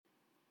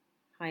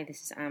Hi,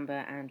 this is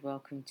Amber and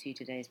welcome to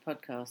today's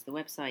podcast. The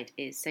website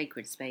is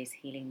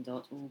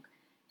sacredspacehealing.org.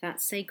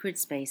 That's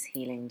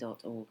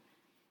sacredspacehealing.org.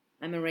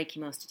 I'm a Reiki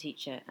master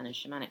teacher and a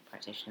shamanic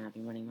practitioner. I've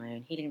been running my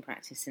own healing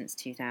practice since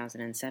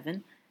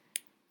 2007,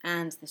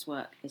 and this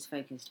work is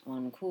focused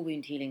on core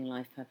wound healing,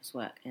 life purpose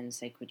work, and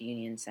sacred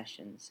union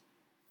sessions.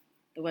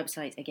 The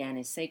website again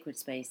is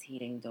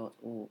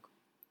sacredspacehealing.org.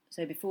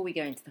 So before we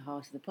go into the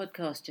heart of the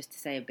podcast, just to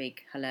say a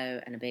big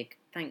hello and a big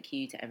thank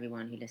you to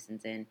everyone who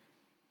listens in,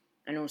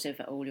 and also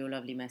for all your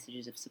lovely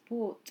messages of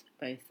support,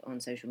 both on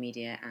social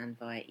media and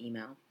via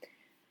email.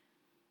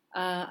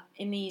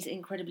 In these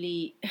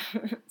incredibly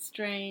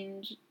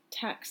strange,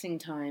 taxing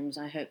times,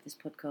 I hope this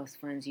podcast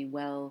finds you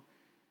well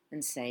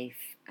and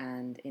safe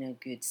and in a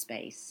good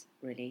space,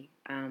 really.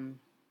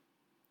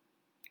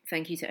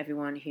 Thank you to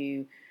everyone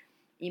who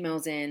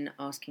emails in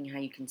asking how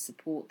you can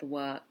support the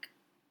work.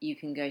 You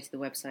can go to the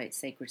website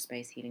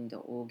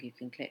sacredspacehealing.org. You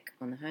can click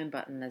on the home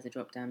button, there's a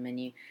drop-down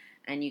menu,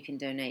 and you can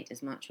donate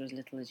as much or as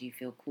little as you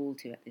feel called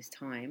to at this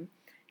time.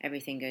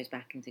 Everything goes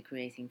back into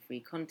creating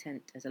free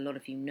content. As a lot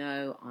of you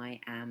know,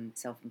 I am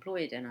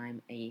self-employed and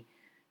I'm a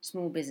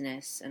small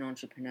business, an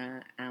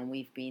entrepreneur, and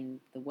we've been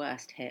the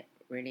worst hit,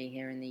 really,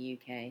 here in the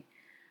UK.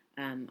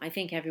 I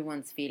think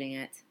everyone's feeling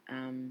it.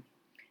 And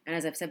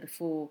as I've said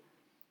before,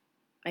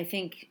 I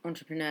think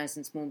entrepreneurs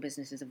and small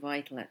businesses are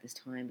vital at this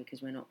time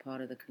because we're not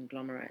part of the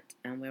conglomerate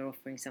and we're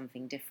offering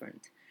something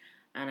different.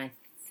 And I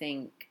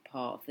think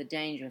part of the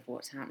danger of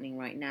what's happening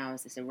right now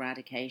is this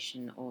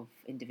eradication of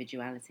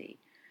individuality.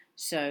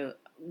 So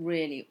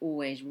really,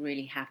 always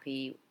really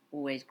happy,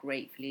 always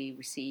gratefully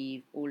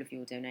receive all of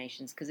your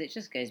donations because it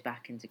just goes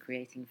back into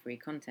creating free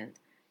content.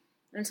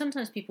 And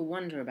sometimes people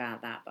wonder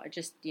about that, but I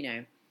just,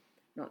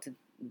 not to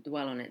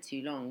dwell on it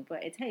too long,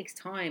 but it takes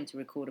time to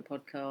record a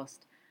podcast.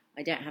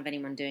 I don't have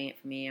anyone doing it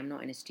for me. I'm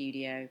not in a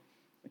studio.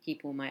 I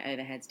keep all my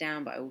overheads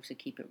down, but I also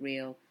keep it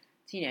real.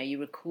 So, you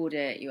record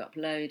it, you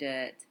upload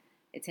it.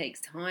 It takes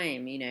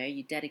time,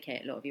 you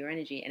dedicate a lot of your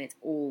energy and it's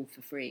all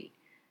for free.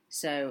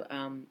 So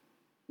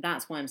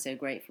that's why I'm so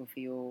grateful for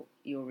your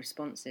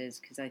responses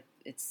because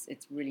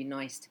it's really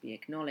nice to be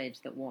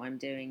acknowledged that what I'm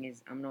doing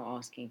is I'm not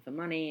asking for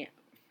money.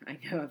 I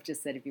know I've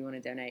just said if you want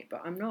to donate,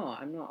 but I'm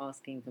not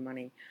asking for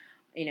money.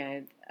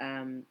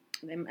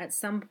 At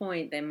some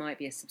point there might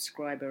be a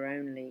subscriber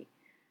only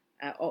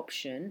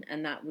option,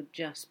 and that would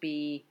just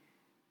be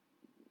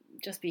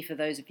for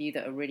those of you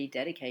that are really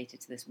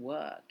dedicated to this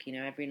work.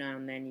 Every now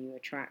and then you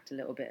attract a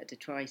little bit of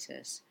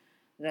detritus,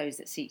 those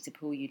that seek to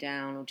pull you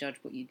down or judge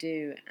what you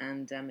do,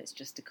 and it's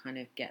just to kind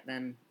of get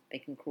them, they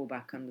can crawl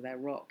back under their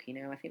rock.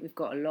 I think we've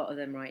got a lot of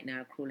them right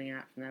now crawling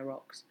out from their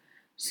rocks,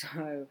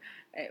 so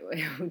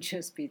it will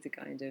just be to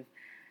kind of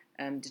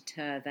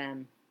deter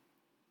them.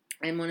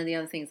 And one of the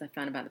other things I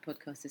found about the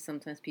podcast is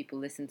sometimes people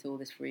listen to all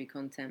this free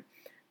content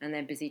and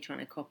they're busy trying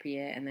to copy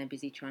it and they're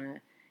busy trying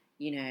to,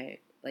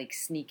 like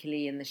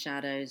sneakily in the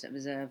shadows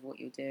observe what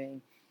you're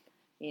doing.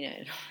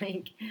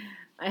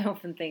 I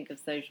often think of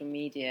social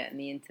media and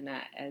the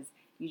internet as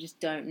you just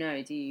don't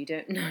know, do you? You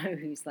don't know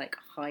who's like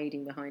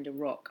hiding behind a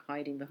rock,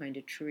 hiding behind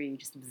a tree,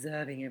 just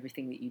observing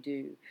everything that you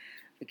do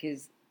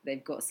because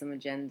they've got some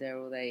agenda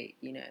or they,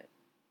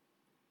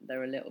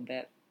 they're a little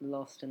bit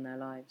lost in their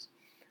lives.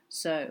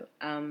 So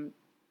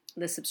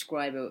the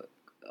subscriber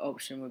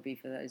option would be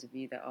for those of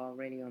you that are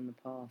really on the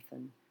path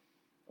and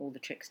all the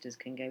tricksters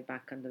can go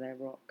back under their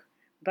rock.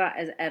 But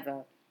as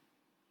ever,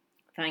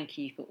 thank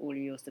you for all of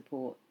your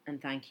support and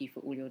thank you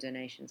for all your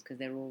donations because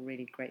they're all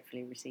really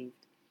gratefully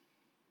received.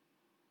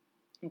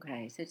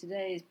 Okay, so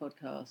today's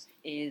podcast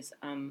is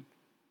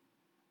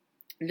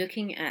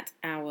looking at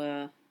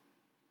our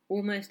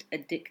almost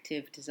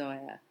addictive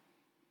desire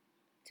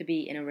to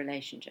be in a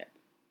relationship.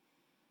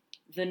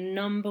 The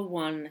number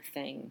one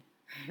thing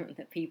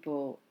that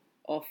people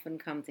often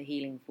come to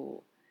healing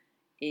for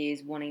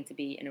is wanting to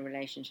be in a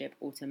relationship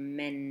or to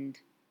mend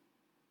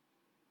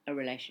a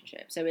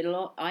relationship. So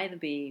it'll either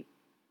be,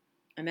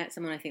 I met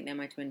someone, I think they're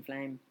my twin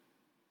flame,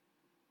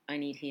 I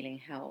need healing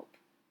help.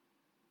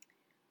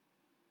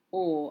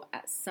 Or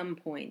at some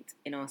point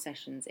in our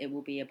sessions, it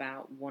will be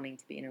about wanting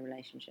to be in a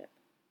relationship.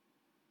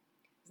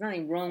 There's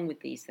nothing wrong with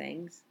these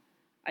things.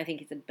 I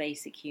think it's a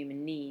basic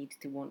human need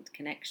to want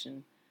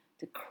connection,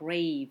 to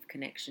crave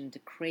connection, to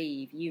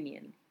crave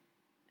union.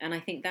 And I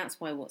think that's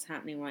why what's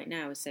happening right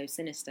now is so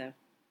sinister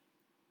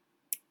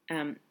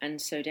and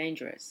so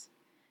dangerous,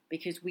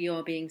 because we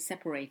are being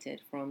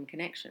separated from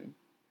connection.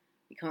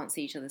 We can't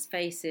see each other's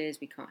faces,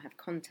 we can't have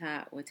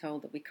contact, we're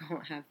told that we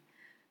can't have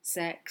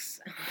sex.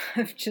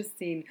 I've just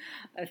seen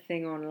a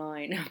thing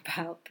online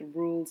about the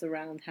rules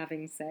around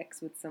having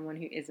sex with someone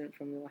who isn't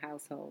from your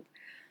household.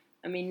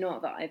 I mean,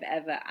 not that I've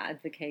ever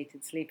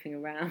advocated sleeping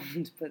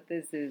around, but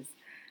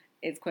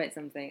it's quite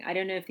something. I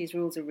don't know if these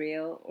rules are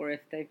real or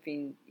if they've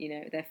been,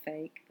 they're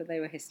fake, but they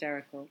were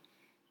hysterical.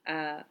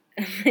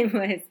 They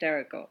were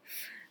hysterical.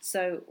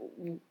 So,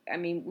 I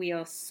mean, we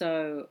are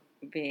so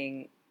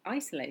being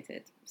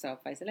isolated,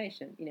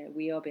 self-isolation.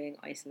 We are being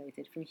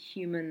isolated from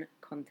human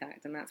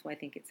contact, and that's why I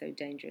think it's so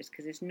dangerous,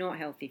 because it's not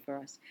healthy for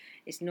us.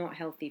 It's not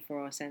healthy for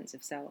our sense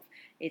of self.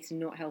 It's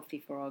not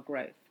healthy for our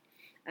growth.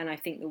 And I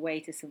think the way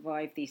to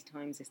survive these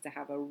times is to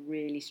have a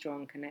really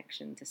strong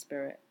connection to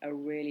spirit, a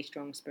really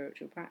strong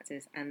spiritual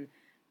practice, and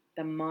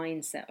the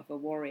mindset of a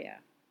warrior,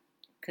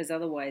 because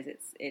otherwise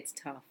it's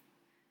tough.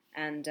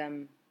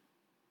 And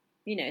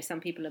some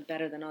people are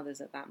better than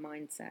others at that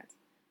mindset.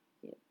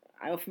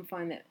 I often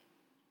find that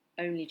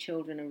only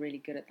children are really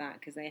good at that,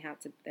 because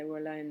they were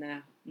alone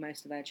there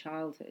most of their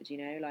childhood.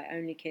 Like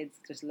only kids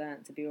just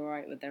learnt to be all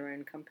right with their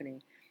own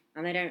company,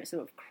 and they don't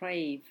sort of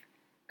crave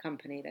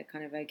company. They're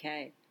kind of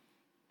okay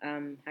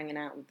hanging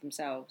out with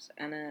themselves.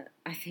 And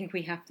I think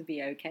we have to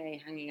be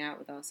okay hanging out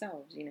with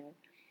ourselves,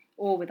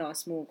 or with our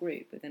small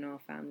group within our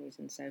families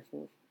and so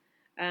forth.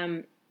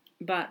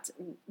 But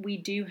we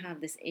do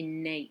have this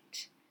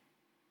innate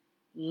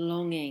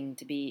longing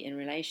to be in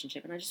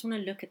relationship, and I just want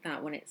to look at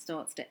that when it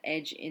starts to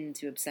edge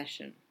into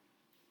obsession.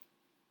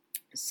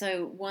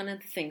 So one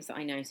of the things that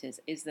I notice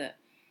is that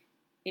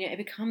it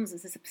becomes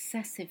this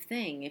obsessive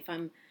thing. If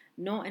I'm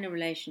not in a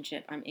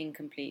relationship, I'm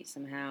incomplete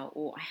somehow,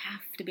 or I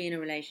have to be in a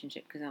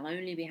relationship because I'll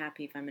only be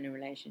happy if I'm in a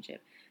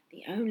relationship.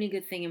 The only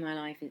good thing in my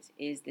life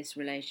is this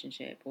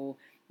relationship, or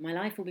my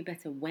life will be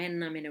better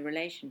when I'm in a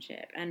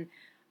relationship. And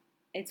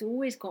it's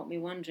always got me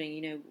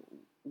wondering,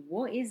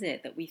 what is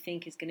it that we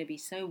think is going to be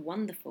so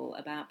wonderful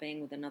about being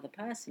with another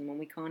person when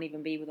we can't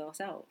even be with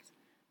ourselves?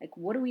 Like,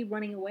 what are we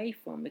running away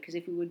from? Because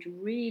if we were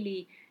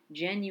really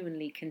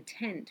genuinely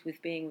content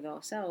with being with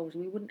ourselves,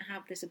 we wouldn't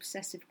have this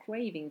obsessive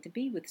craving to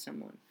be with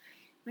someone.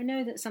 I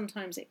know that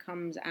sometimes it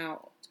comes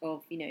out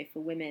of, for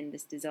women,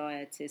 this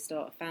desire to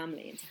start a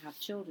family and to have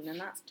children, and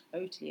that's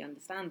totally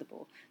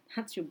understandable.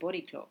 That's your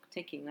body clock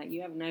ticking. Like,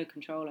 you have no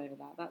control over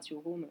that. That's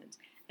your hormones.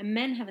 And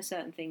men have a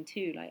certain thing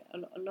too. Like,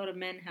 a lot of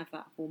men have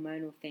that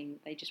hormonal thing.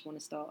 They just want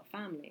to start a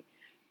family.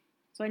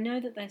 So I know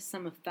that there's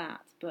some of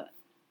that, but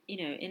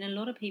in a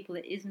lot of people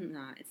it isn't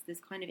that. It's this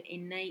kind of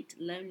innate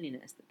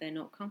loneliness that they're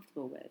not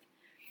comfortable with.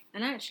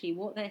 And actually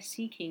what they're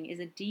seeking is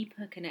a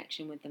deeper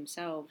connection with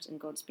themselves and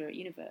God's spirit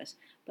universe,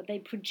 but they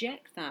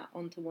project that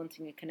onto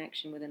wanting a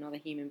connection with another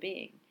human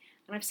being.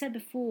 And I've said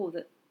before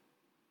that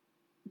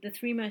the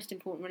three most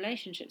important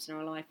relationships in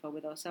our life are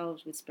with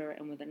ourselves, with spirit,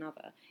 and with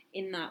another,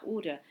 in that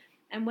order.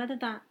 And whether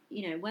that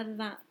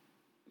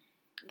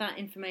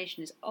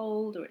information is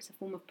old or it's a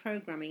form of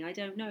programming, I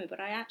don't know. But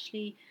I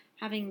actually,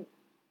 having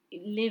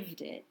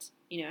lived it,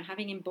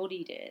 having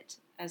embodied it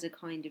as a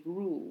kind of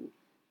rule,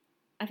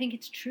 I think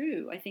it's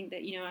true. I think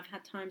that, I've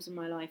had times in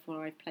my life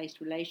where I've placed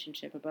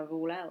relationship above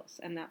all else,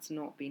 and that's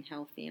not been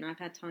healthy. And I've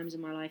had times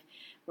in my life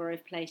where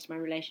I've placed my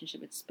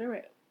relationship with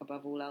spirit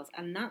above all else,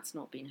 and that's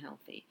not been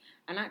healthy.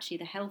 And actually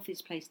the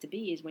healthiest place to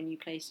be is when you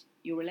place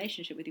your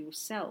relationship with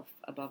yourself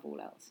above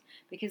all else,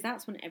 because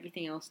that's when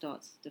everything else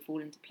starts to fall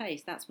into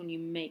place. That's when you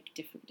make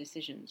different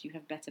decisions. You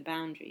have better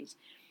boundaries.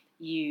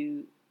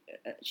 You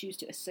choose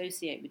to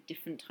associate with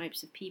different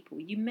types of people.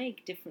 You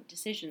make different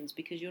decisions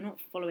because you're not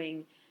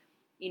following,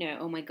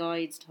 oh, my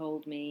guides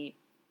told me,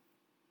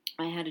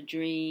 I had a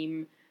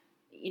dream,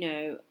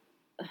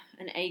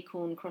 an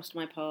acorn crossed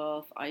my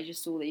path, I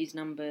just saw these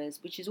numbers,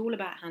 which is all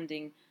about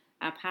handing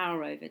our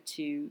power over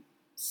to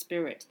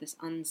spirit, this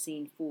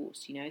unseen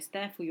force. So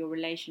therefore your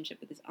relationship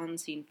with this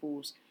unseen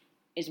force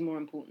is more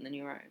important than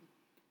your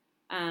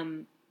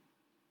own.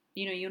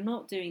 You're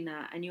not doing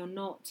that, and you're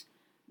not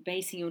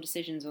basing your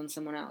decisions on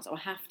someone else. I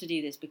have to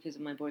do this because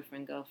of my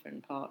boyfriend,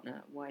 girlfriend,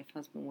 partner, wife,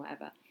 husband,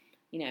 whatever.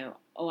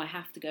 I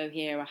have to go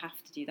here, I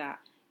have to do that.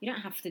 You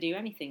don't have to do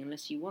anything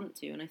unless you want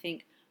to. And I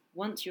think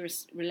once your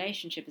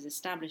relationship is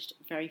established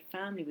very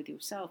firmly with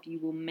yourself, you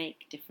will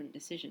make different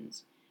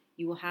decisions.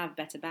 You will have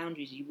better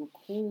boundaries. You will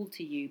call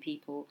to you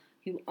people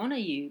who honour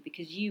you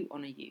because you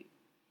honour you.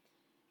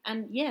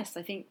 And yes,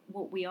 I think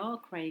what we are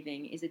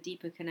craving is a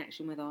deeper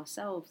connection with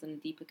ourselves and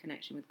a deeper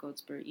connection with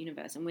God's spirit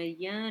universe. And we're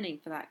yearning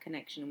for that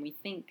connection, and we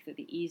think that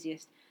the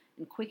easiest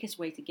and quickest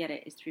way to get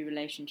it is through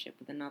relationship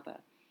with another.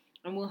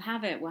 And we'll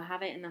have it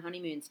in the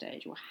honeymoon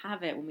stage. We'll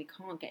have it when we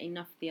can't get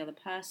enough of the other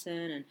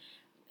person, and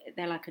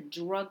they're like a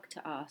drug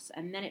to us.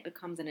 And then it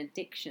becomes an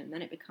addiction.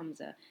 Then it becomes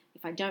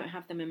if I don't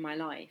have them in my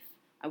life,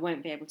 I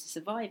won't be able to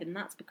survive. And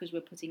that's because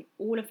we're putting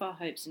all of our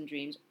hopes and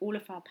dreams, all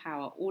of our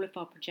power, all of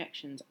our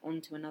projections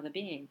onto another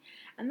being.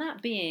 And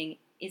that being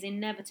is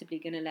inevitably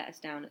going to let us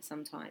down at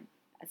some time.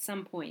 At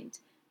some point,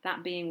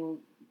 that being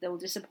they'll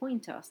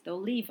disappoint us. They'll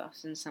leave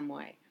us in some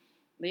way.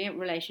 The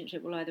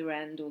relationship will either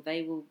end, or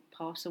they will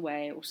pass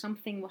away, or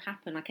something will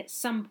happen. Like, at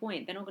some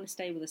point, they're not going to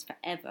stay with us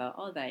forever,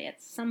 are they?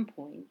 At some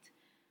point,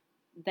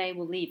 they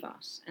will leave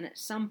us. And at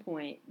some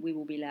point, we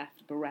will be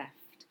left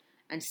bereft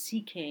and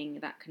seeking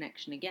that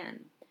connection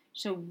again.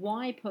 So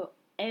why put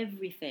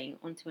everything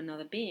onto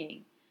another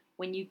being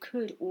when you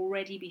could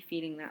already be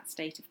feeling that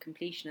state of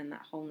completion and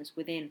that wholeness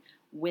within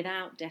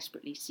without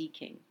desperately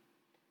seeking?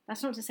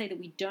 That's not to say that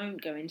we don't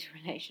go into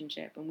a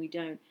relationship and we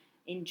don't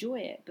enjoy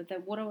it, but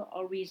then what are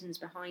our reasons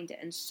behind it?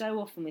 And so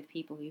often with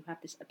people who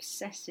have this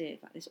obsessive,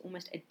 this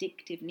almost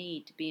addictive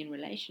need to be in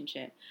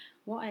relationship,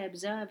 what I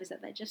observe is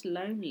that they're just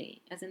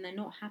lonely, as in they're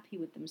not happy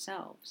with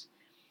themselves.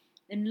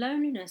 And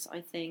loneliness,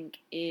 I think,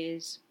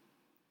 is,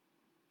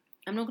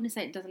 I'm not going to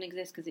say it doesn't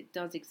exist, because it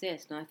does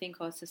exist, and I think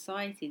our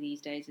society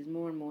these days is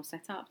more and more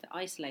set up to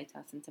isolate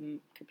us and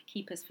to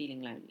keep us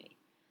feeling lonely.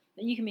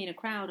 And you can be in a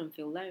crowd and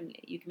feel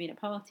lonely. You can be in a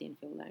party and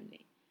feel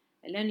lonely.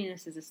 And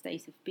loneliness is a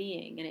state of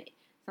being, and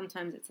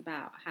sometimes it's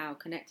about how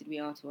connected we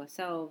are to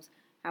ourselves,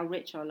 how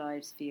rich our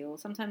lives feel.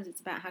 Sometimes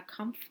it's about how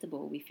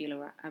comfortable we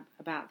feel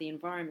about the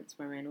environments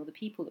we're in or the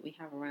people that we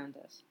have around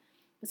us.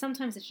 But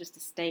sometimes it's just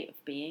a state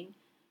of being.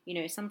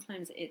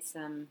 Sometimes it's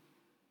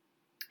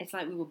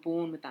like we were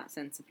born with that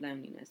sense of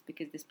loneliness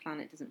because this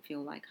planet doesn't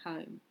feel like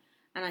home.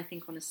 And I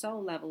think on a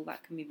soul level,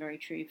 that can be very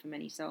true for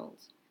many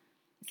souls.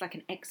 It's like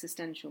an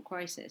existential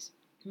crisis.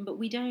 But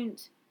we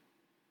don't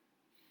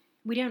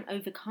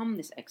overcome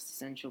this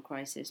existential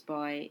crisis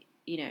by,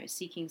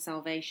 seeking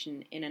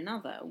salvation in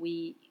another.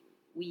 We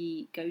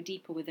go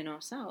deeper within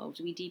ourselves.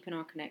 We deepen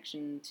our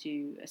connection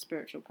to a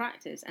spiritual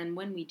practice. And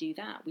when we do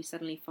that, we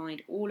suddenly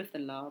find all of the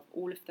love,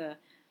 all of the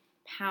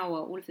power,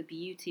 all of the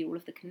beauty, all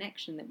of the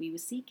connection that we were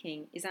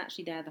seeking is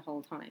actually there the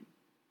whole time.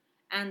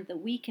 And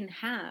that we can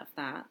have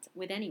that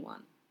with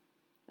anyone.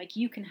 Like,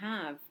 you can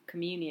have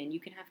communion, you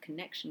can have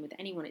connection with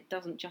anyone. It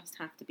doesn't just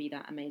have to be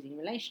that amazing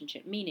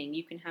relationship, meaning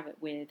you can have it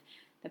with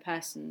the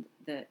person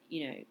that,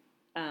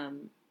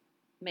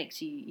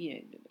 makes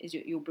you, is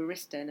your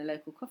barista in a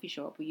local coffee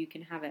shop, or you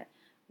can have it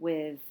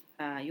with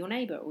your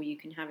neighbour, or you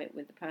can have it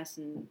with the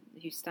person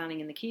who's standing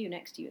in the queue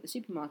next to you at the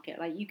supermarket.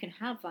 Like, you can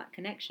have that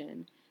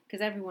connection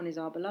because everyone is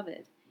our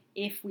beloved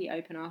if we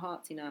open our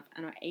hearts enough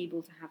and are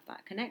able to have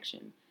that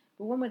connection.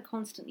 But when we're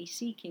constantly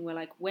seeking, we're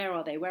like, where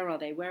are they? Where are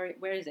they? Where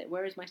is it?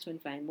 Where is my twin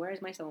flame? Where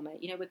is my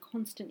soulmate? We're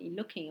constantly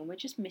looking and we're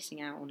just missing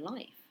out on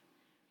life.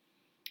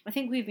 I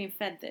think we've been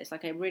fed this.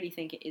 Like, I really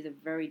think it is a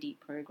very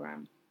deep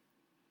program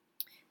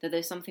that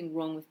there's something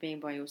wrong with being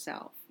by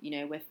yourself.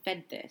 We're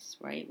fed this,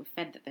 right? We're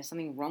fed that there's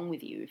something wrong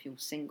with you if you're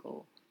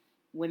single.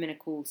 Women are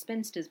called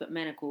spinsters, but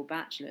men are called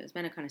bachelors.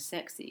 Men are kind of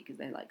sexy because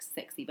they're like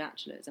sexy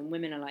bachelors, and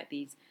women are like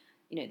these,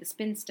 the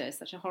spinster is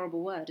such a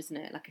horrible word, isn't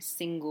it? Like a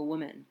single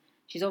woman.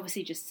 She's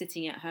obviously just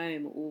sitting at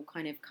home, all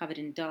kind of covered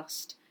in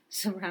dust,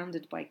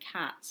 surrounded by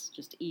cats,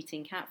 just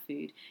eating cat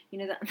food.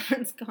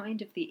 That's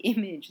kind of the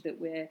image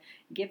that we're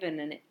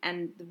given,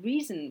 and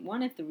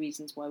one of the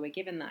reasons why we're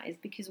given that is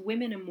because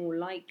women are more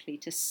likely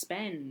to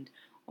spend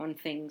on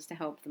things to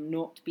help them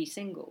not be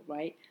single,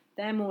 right?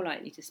 They're more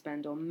likely to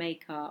spend on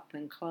makeup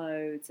and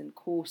clothes and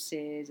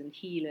courses and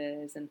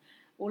healers and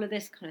all of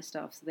this kind of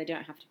stuff so they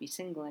don't have to be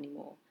single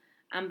anymore.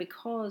 And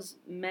because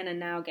men are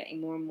now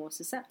getting more and more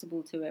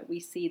susceptible to it, we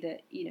see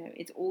that,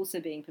 it's also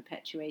being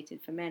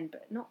perpetuated for men,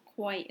 but not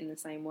quite in the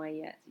same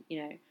way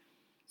yet,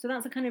 So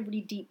that's a kind of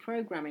really deep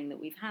programming that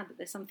we've had, that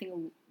there's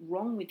something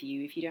wrong with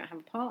you if you don't have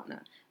a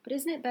partner. But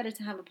isn't it better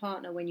to have a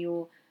partner when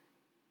you're,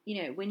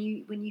 when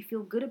you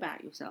feel good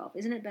about yourself?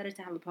 Isn't it better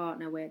to have a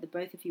partner where the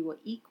both of you are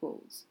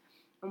equals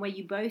and where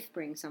you both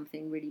bring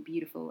something really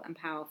beautiful and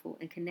powerful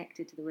and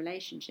connected to the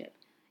relationship?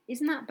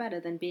 Isn't that better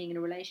than being in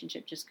a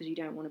relationship just because you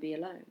don't want to be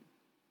alone?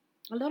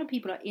 A lot of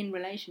people are in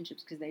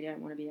relationships because they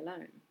don't want to be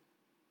alone.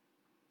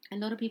 A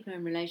lot of people are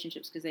in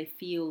relationships because they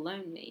feel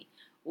lonely,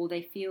 or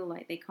they feel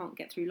like they can't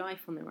get through life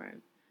on their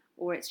own,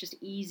 or it's just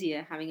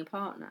easier having a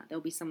partner.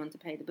 There'll be someone to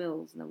pay the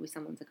bills, and there'll be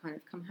someone to kind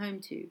of come home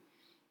to.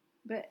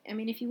 But,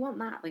 if you want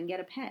that, then get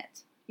a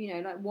pet.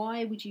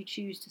 Why would you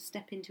choose to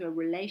step into a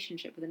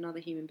relationship with another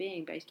human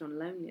being based on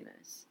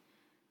loneliness?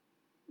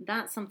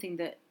 That's something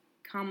that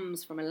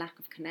comes from a lack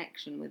of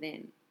connection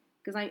within.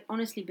 Because I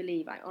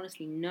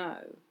honestly know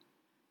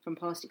from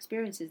past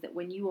experiences that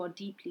when you are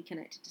deeply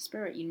connected to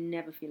spirit, you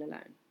never feel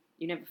alone.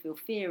 You never feel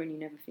fear and you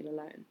never feel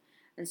alone.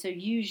 And so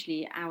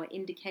usually our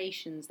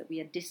indications that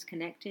we are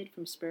disconnected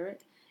from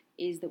spirit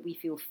is that we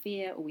feel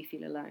fear or we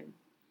feel alone.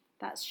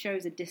 That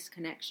shows a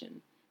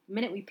disconnection. The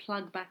minute we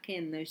plug back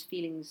in, those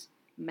feelings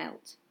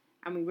melt.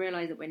 And we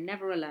realise that we're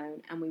never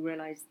alone, and we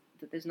realise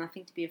that there's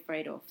nothing to be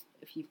afraid of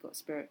if you've got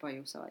spirit by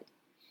your side.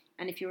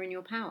 And if you're in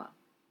your power.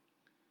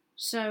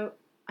 So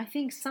I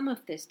think some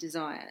of this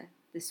desire,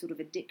 this sort of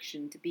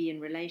addiction to be in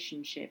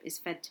relationship, is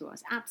fed to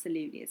us.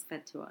 Absolutely, it's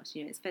fed to us.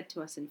 It's fed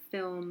to us in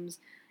films,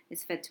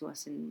 it's fed to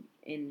us in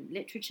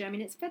literature.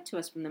 It's fed to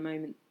us from the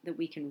moment that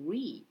we can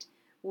read.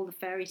 All the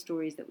fairy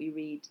stories that we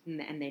read,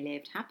 and they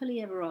lived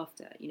happily ever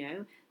after.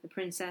 The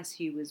princess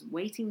who was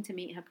waiting to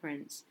meet her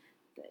prince,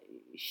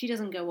 she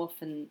doesn't go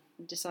off and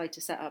decide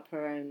to set up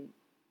her own,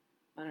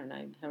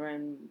 her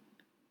own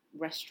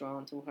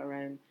restaurant or her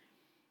own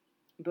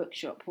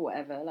bookshop or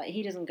whatever. Like,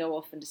 he doesn't go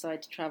off and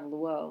decide to travel the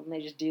world and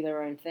they just do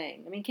their own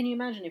thing. Can you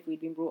imagine if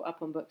we'd been brought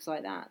up on books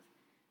like that?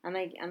 And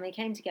they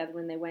came together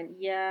and they went,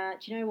 yeah,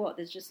 do you know what?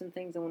 There's just some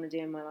things I want to do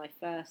in my life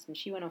first. And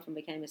she went off and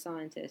became a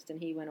scientist, and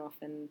he went off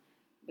and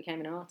became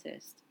an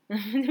artist.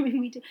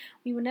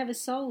 We were never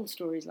sold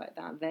stories like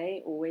that.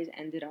 They always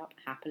ended up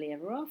happily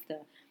ever after.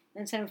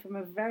 And so from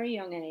a very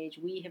young age,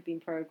 we have been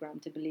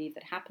programmed to believe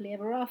that happily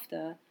ever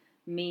after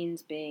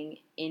means being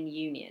in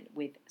union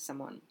with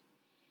someone.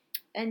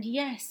 And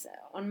yes,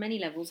 on many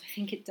levels, I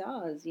think it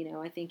does.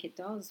 I think it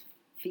does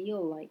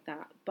feel like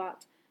that.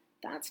 But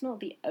that's not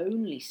the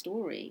only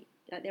story.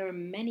 Like, there are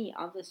many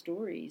other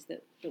stories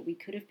that we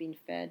could have been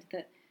fed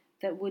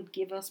that would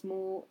give us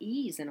more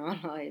ease in our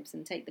lives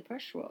and take the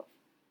pressure off.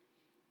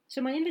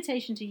 So my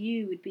invitation to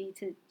you would be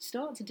to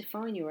start to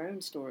define your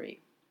own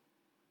story.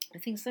 I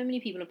think so many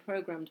people are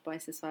programmed by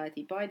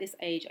society. By this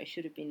age, I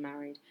should have been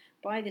married.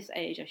 By this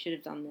age, I should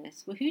have done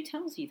this. Well, who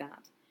tells you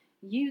that?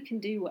 You can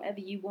do whatever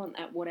you want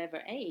at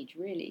whatever age,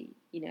 really.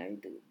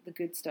 The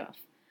good stuff,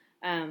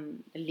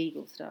 the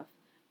legal stuff.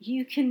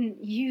 You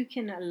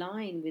can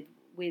align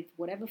with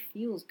whatever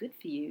feels good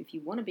for you. If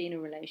you want to be in a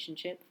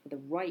relationship for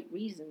the right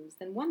reasons,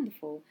 then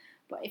wonderful.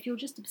 But if you're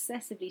just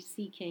obsessively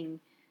seeking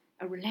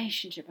a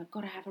relationship, I've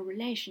got to have a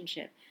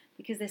relationship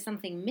because there's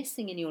something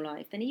missing in your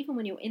life, then even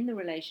when you're in the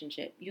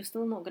relationship, you're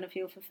still not going to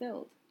feel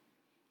fulfilled.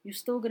 You're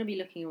still going to be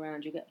looking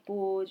around. You'll get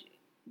bored.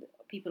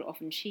 People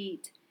often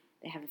cheat.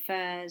 They have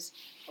affairs.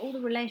 All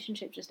the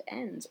relationship just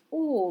ends.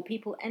 Or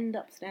people end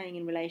up staying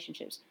in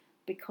relationships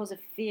because of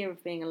fear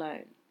of being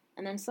alone.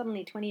 And then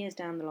suddenly, 20 years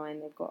down the line,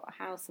 they've got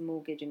a house, a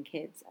mortgage, and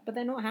kids. But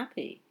they're not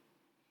happy.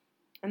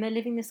 And they're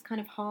living this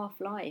kind of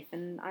half life.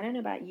 And I don't know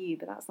about you,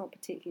 but that's not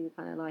particularly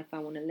the kind of life I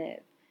want to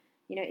live.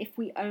 If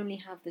we only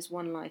have this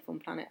one life on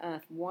planet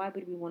Earth, why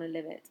would we want to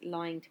live it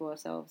lying to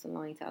ourselves and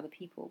lying to other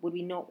people? Would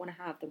we not want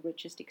to have the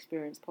richest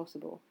experience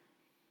possible,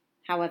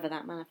 however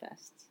that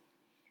manifests?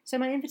 So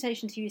my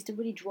invitation to you is to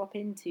really drop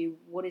into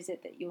what is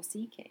it that you're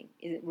seeking.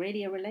 Is it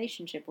really a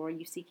relationship, or are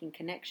you seeking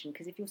connection?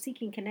 Because if you're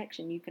seeking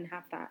connection, you can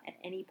have that at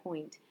any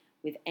point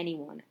with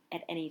anyone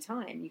at any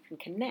time. You can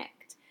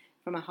connect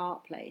from a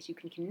heart place. You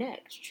can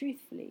connect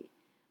truthfully.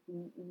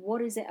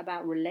 What is it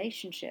about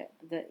relationship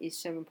that is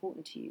so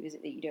important to you? Is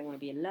it that you don't want to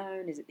be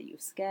alone? Is it that you're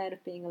scared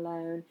of being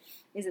alone?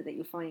 Is it that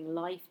you're finding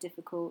life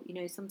difficult?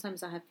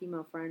 Sometimes I have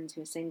female friends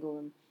who are single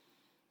and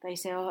they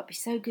say, oh, it'd be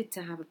so good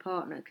to have a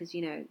partner because,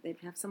 they'd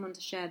have someone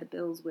to share the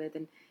bills with,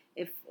 and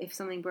if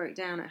something broke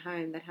down at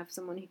home, they'd have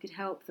someone who could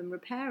help them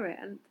repair it.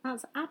 And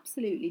that's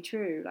absolutely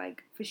true,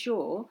 like, for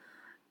sure.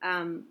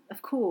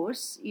 Of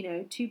course,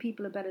 two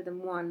people are better than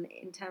one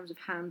in terms of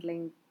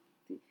handling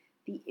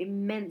the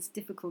immense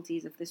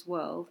difficulties of this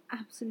world.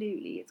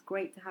 Absolutely, it's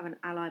great to have an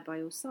ally by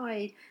your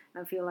side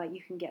and feel like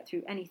you can get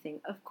through anything.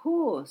 Of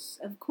course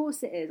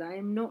it is. I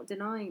am not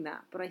denying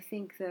that, but I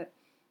think that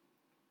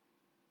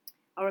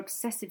our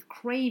obsessive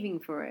craving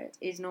for it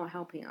is not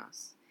helping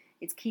us.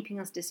 It's keeping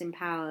us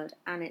disempowered,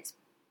 and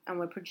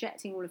we're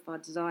projecting all of our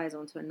desires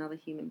onto another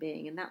human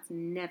being, and that's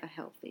never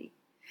healthy.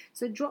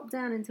 So drop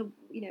down into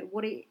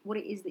what it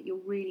is that you're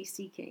really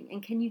seeking,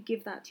 and can you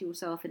give that to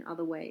yourself in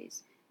other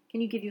ways? Can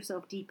you give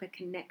yourself deeper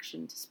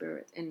connection to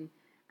spirit and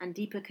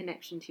deeper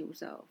connection to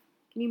yourself?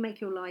 Can you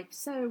make your life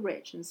so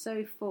rich and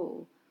so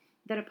full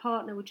that a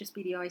partner would just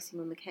be the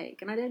icing on the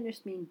cake? And I don't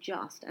just mean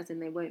just, as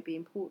in they won't be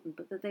important,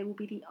 but that they will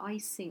be the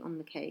icing on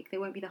the cake. They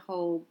won't be the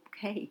whole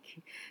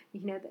cake.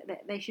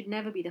 They should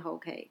never be the whole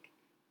cake.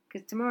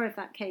 Because tomorrow, if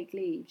that cake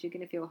leaves, you're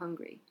going to feel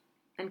hungry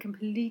and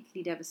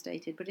completely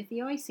devastated. But if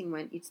the icing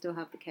went, you'd still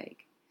have the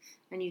cake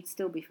and you'd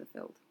still be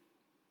fulfilled.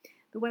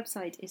 The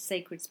website is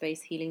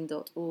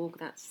sacredspacehealing.org.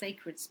 That's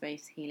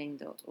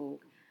sacredspacehealing.org.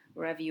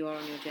 Wherever you are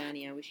on your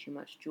journey, I wish you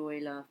much joy,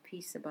 love,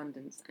 peace,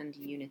 abundance, and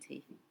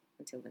unity.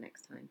 Until the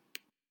next time.